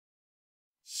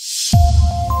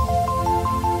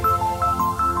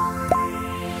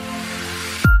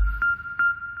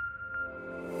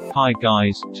Hi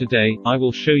guys, today, I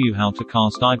will show you how to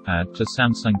cast iPad to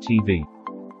Samsung TV.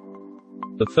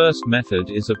 The first method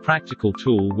is a practical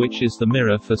tool which is the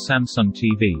mirror for Samsung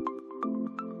TV.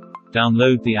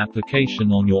 Download the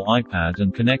application on your iPad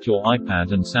and connect your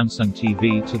iPad and Samsung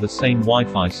TV to the same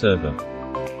Wi-Fi server.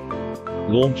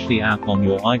 Launch the app on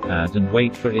your iPad and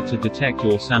wait for it to detect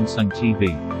your Samsung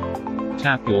TV.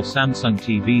 Tap your Samsung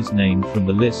TV's name from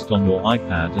the list on your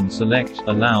iPad and select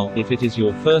Allow if it is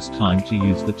your first time to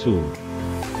use the tool.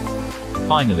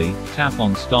 Finally, tap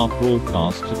on Start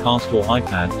Broadcast to cast your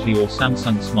iPad to your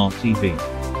Samsung Smart TV.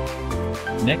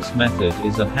 Next method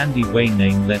is a handy way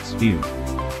named Let's View.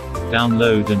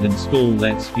 Download and install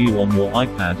Let's View on your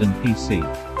iPad and PC.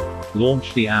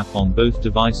 Launch the app on both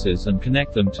devices and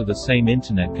connect them to the same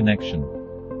internet connection.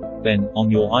 Then, on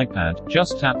your iPad,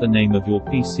 just tap the name of your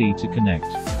PC to connect.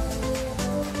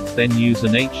 Then use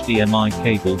an HDMI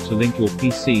cable to link your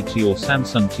PC to your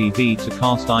Samsung TV to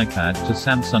cast iPad to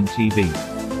Samsung TV.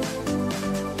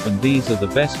 And these are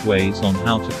the best ways on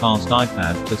how to cast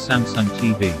iPad to Samsung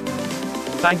TV.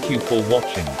 Thank you for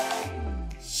watching.